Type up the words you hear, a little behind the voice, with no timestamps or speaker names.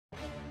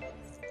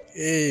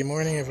Hey,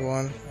 morning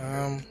everyone.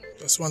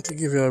 Just want to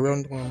give you a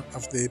rundown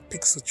of the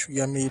pixel tree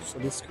I made for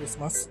this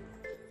Christmas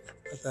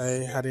that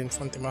I had in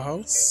front of my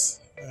house.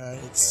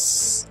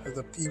 It's has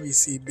a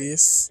PVC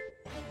base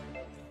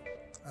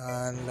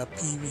and a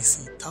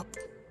PVC top.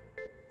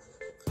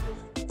 I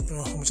don't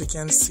know how much you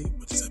can see,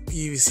 but it's a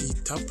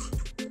PVC top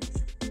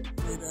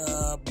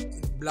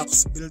with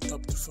blocks built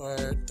up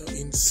to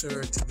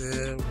insert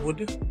the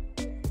wood.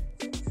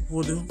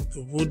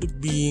 The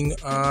wood being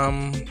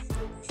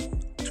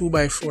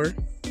 2x4,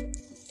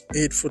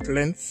 8-foot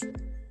length,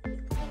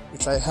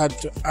 which I had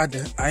to add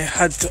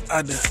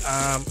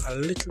a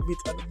little bit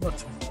at the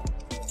bottom.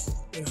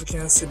 If you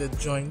can see the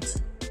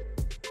joint,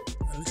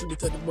 a little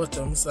bit at the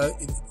bottom, so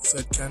it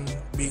can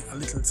be a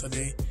little, so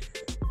the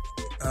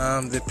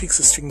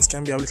pixel strings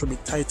can be a little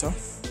bit tighter.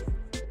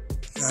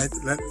 Right,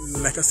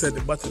 like I said,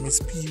 the bottom is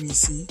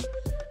PVC,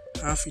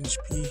 1/2-inch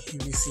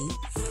PVC.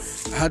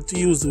 I had to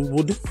use the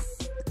wood.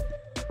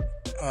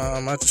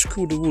 I had to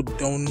screw the wood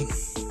down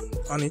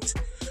on it,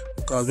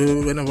 because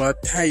whenever I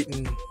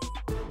tighten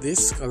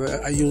this,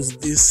 because I use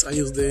this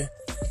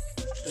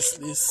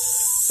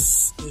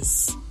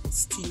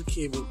steel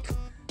cable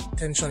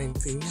tensioning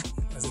thing,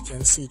 as you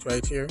can see it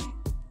right here,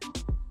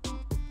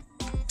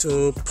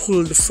 to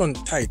pull the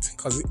front tight,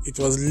 because it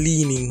was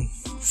leaning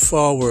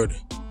forward.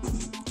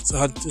 So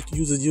I had to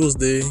use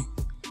the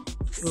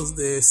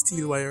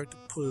steel wire to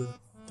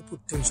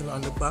put tension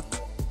on the back.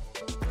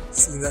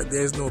 Seeing that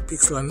there is no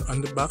pixel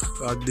on the back,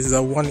 this is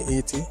a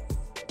 180.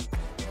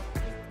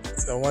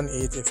 It's a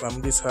 180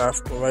 from this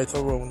half go right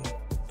around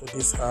to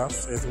this half,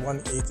 so it's a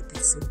 180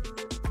 pixel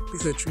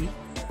tree,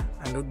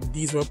 and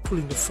these were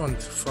pulling the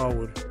front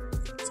forward.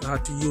 So I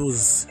had to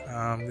use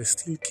the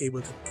steel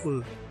cable to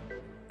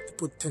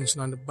put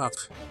tension on the back,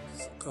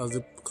 because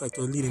it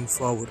was leaning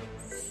forward.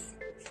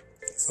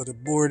 So the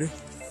board.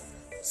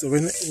 So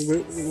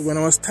when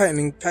I was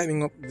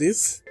tightening up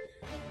this,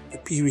 the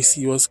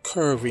PVC was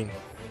curving.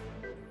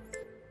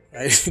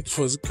 Right? It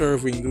was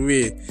curving the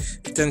way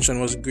the tension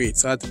was great,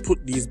 so I had to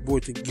put these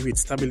boards to give it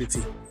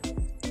stability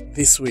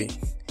this way.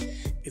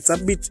 It's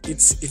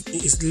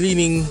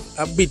leaning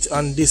a bit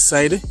on this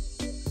side,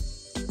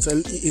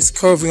 so it's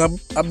curving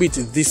a bit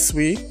this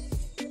way,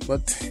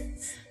 but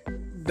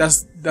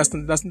that's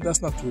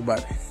not too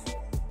bad.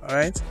 All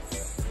right.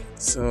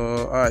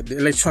 So the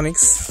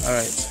electronics. All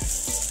right.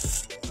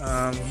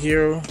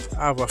 Here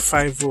I have a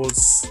 5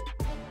 volts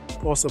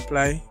power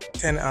supply,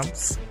 10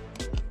 amps.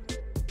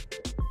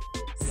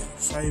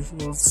 5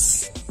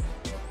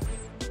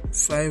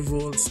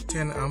 volts,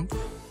 10 amp,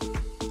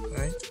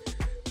 right?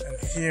 And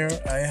here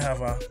I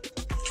have a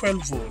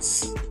 12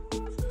 volts.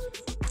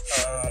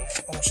 How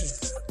much is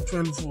this?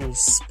 12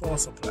 volts power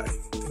supply. I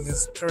think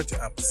it's 30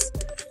 amps.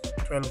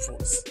 12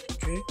 volts.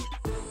 Okay.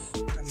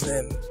 And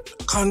then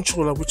the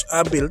controller, which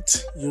I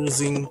built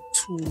using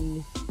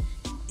 2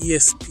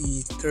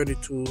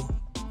 ESP32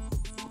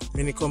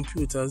 mini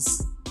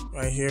computers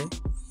right here.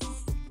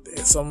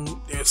 There's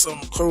some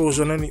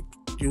corrosion on it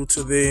due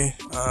to the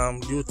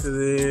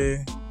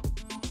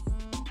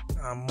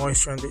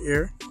moisture in the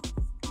air,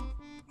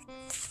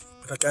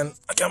 but I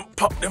can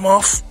pop them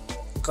off,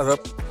 because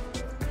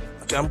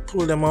I can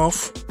pull them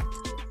off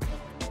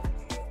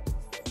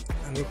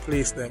and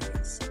replace them.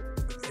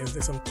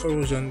 There's some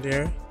corrosion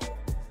there.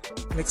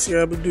 Next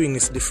year I'll be doing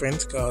this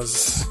different,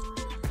 because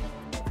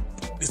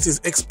this is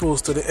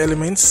exposed to the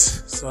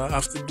elements, so I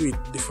have to do it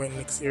different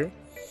next year.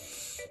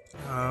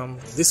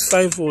 This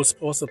 5 volts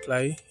power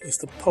supply is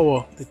to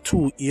power the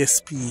 2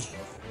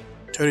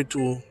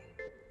 ESP32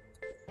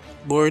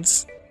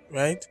 boards,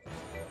 right?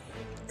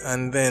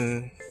 And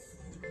then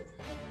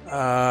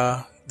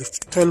the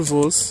 12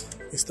 volts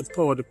is to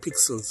power the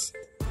pixels,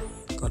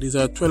 because these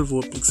are 12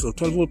 volt pixels.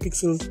 12 volt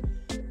pixels,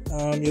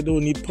 you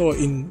don't need power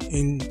in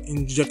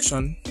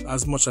injection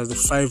as much as the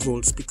 5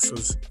 volts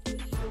pixels.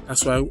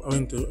 That's why I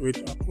went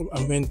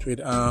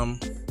with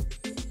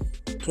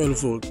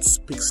 12 volts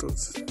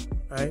pixels,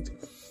 right?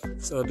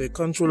 So the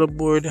controller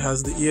board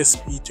has the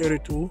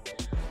ESP32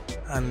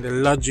 and the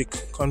logic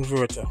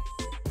converter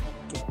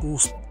to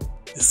boost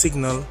the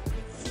signal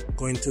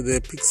going to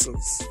the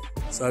pixels,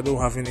 so I don't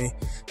have any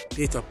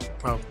data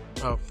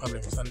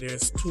problems. And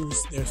there's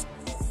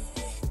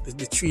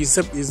the tree is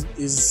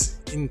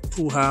in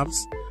 2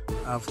 halves.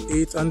 I have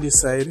 8 on this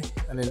side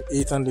and then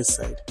 8 on this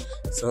side.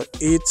 So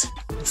the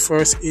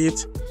first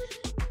 8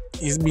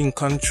 is being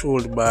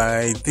controlled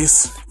by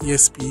this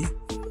ESP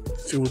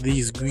through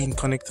these green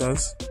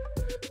connectors,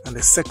 and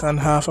the second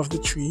half of the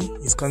tree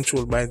is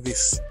controlled by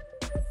this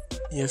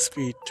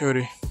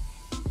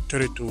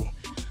ESP32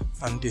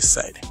 on this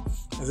side.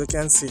 As you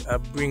can see, I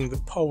bring the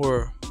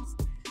power.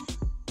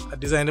 I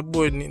designed the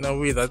board in a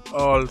way that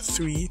all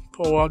 3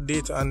 power,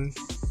 data, and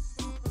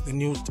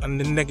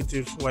the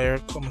negative wire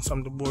comes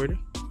from the board.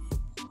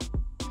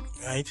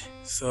 Right.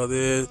 So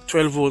the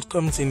 12 volt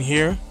comes in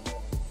here,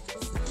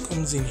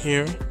 and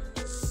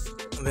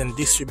then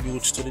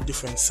distributes to the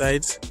different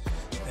sides.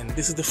 And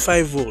this is the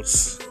 5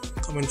 volts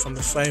coming from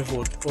the 5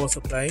 volt power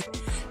supply,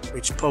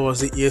 which powers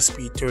the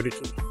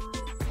ESP32.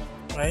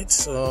 Right,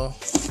 so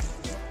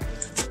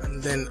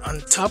And then on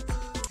top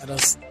I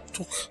just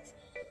took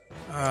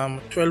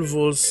 12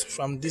 volts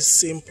from this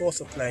same power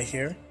supply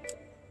here.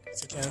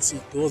 As you can see,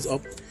 it goes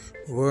up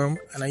worm,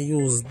 and I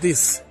use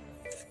this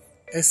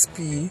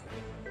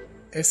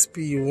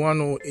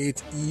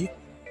SP108E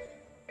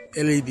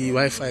LED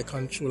Wi-Fi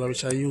controller,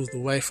 which I use the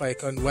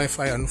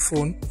Wi-Fi on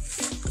phone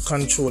to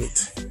control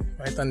it,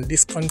 right? And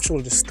this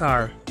controls the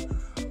star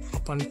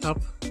up on top,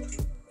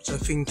 which I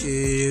think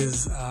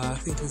is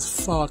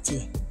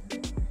 40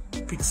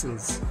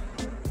 pixels,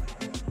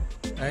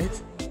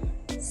 right?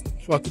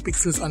 40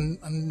 pixels on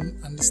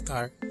the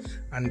star.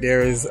 And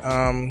there is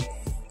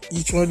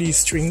each one of these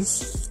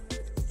strings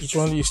is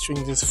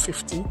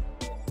 50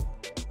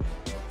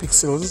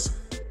 pixels,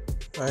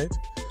 right?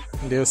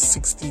 And there's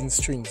 16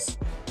 strings,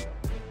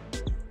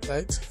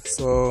 right?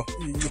 So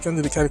you can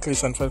do the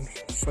calculation for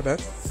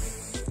that,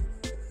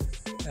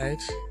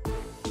 right?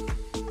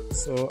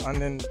 So,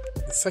 and then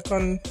the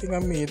second thing I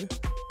made,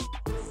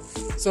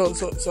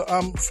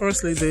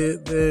 firstly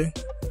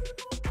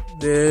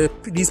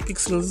these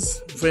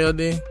pixels via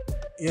the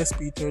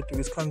ESP32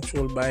 is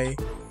controlled by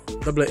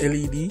double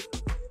LED,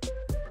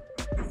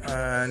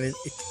 and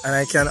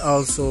I can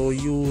also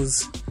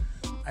use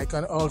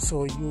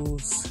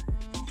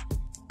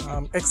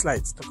X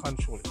lights to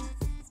control it.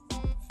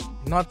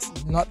 Not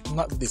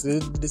this.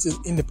 This is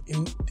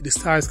the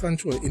star is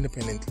controlled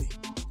independently.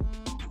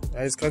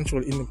 It's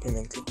controlled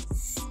independently.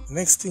 The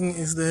next thing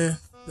is the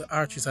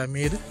arches I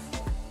made.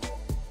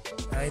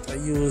 Right, I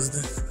used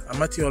a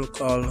material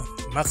called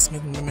Max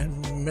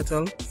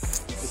Metal,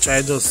 which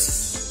I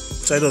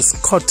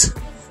just cut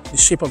the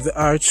shape of the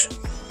arch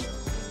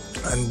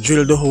and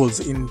drill the holes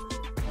in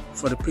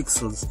for the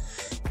pixels.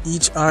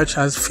 Each arch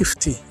has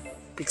 50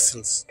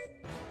 pixels.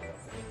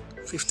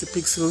 50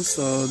 pixels,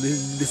 so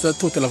this is a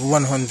total of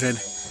 100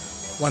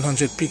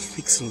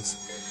 pixels.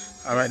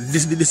 Alright,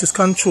 this is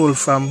controlled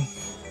from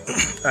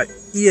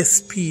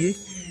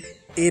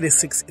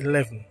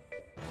ESP8611,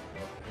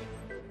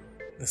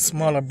 the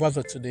smaller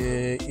brother to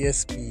the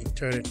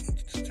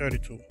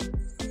ESP32,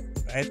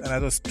 right? And I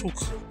just took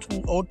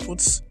two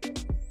outputs.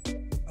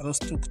 I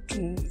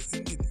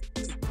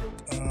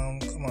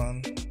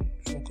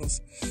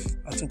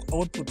took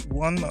output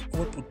 1 and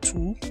output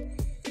 2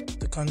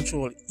 to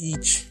control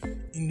each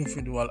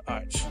individual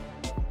arch,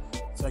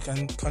 so I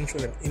can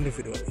control them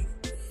individually.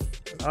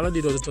 And all I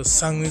did was just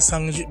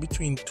sandwich it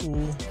between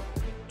two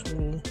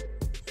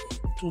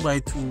by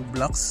two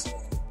blocks,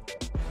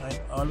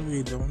 right, all the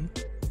way down,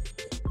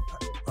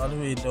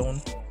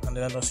 and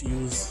then I just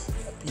use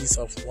a piece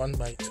of 1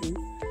 by 2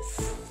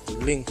 to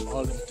link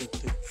all them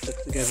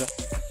together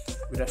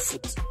with a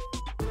foot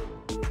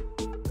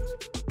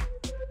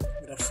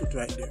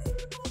right there,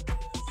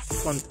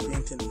 front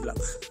painted black.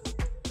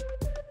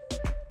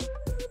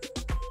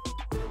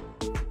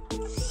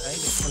 Right,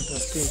 the front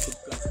was painted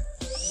black.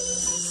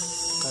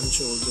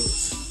 Control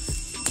those.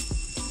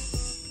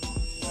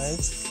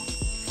 Right.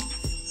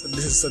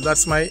 So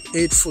that's my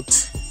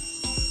 8-foot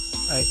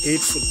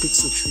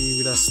pixel tree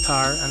with a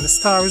star, and the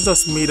star is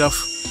just made of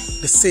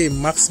the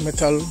same Max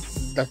Metal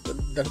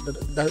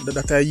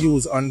that I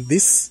use on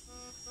this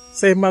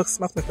same Max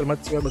Metal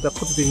material, but I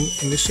put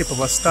it in the shape of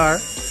a star,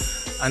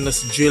 and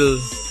just drill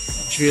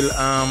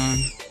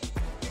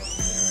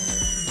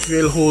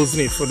holes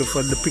in it for the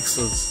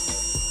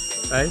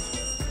pixels, right?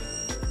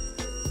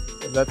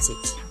 So that's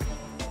it.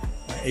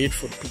 My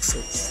 8-foot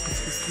pixel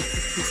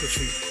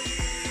tree.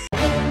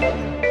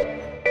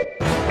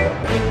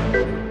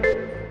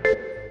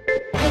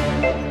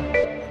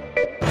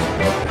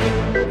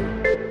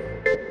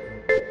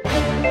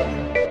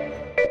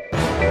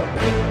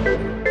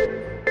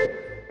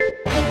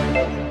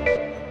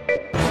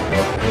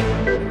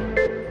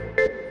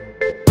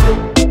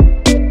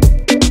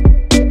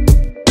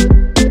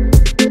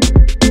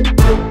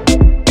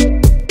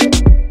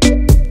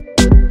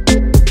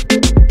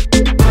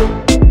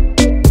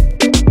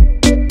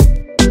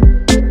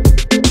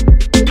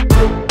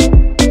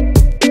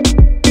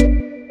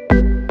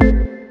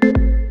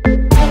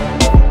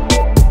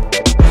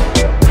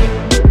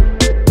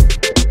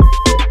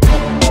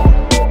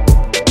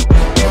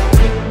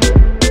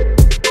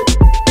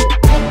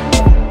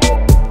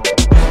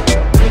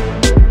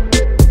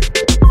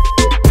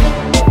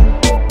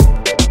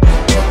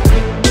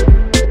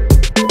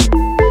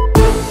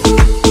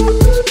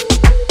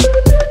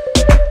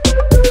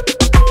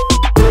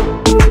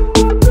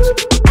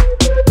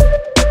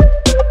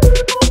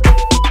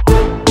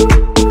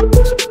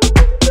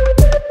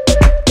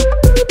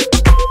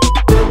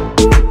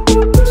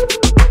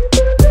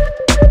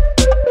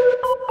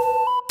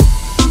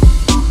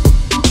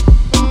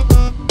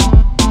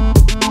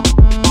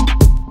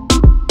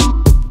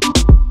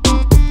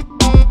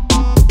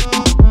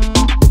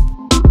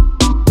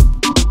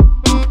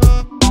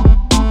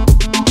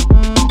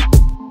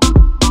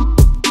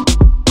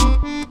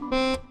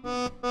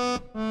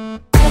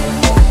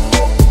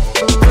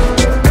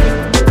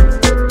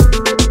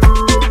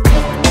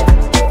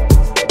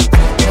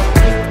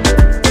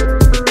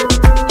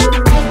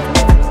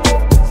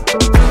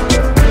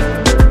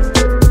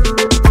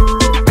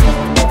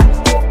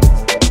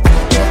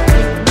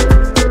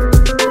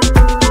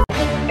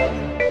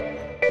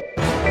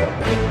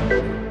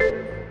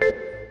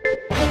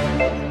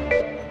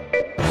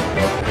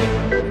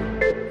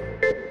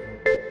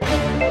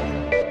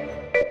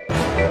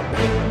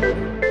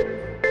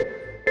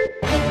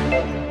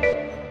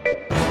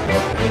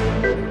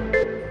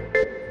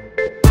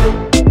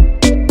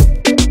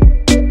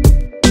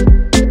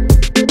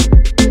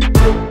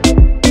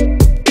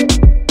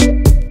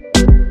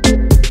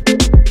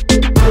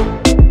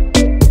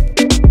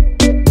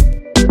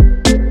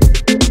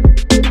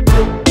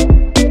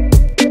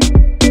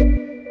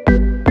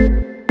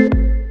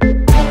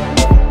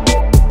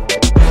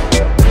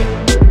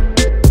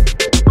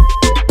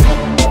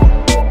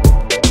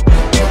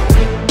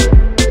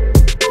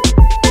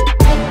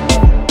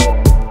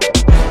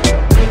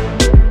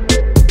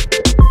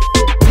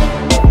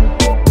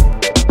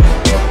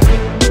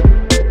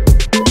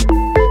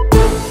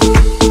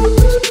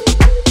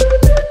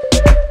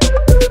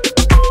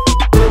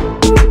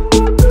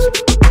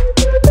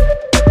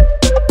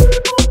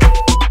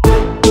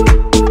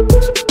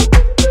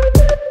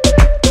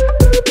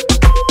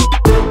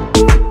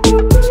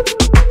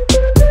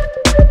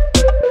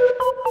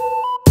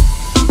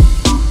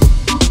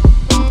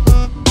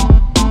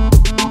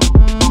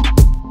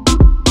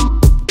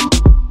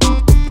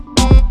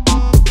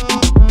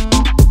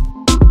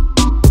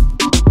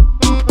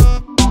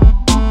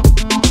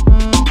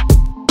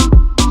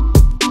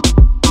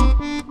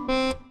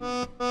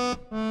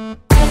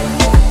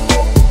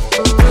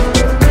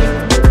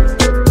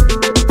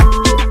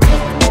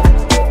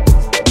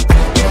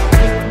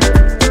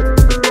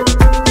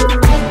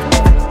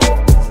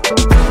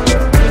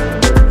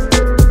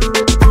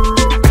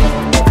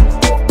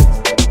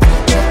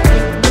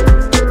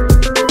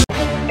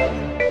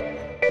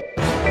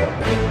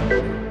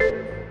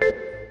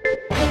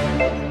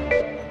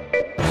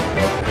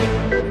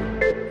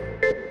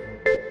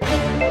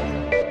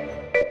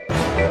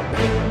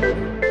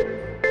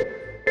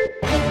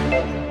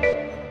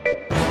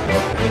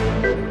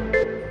 bye.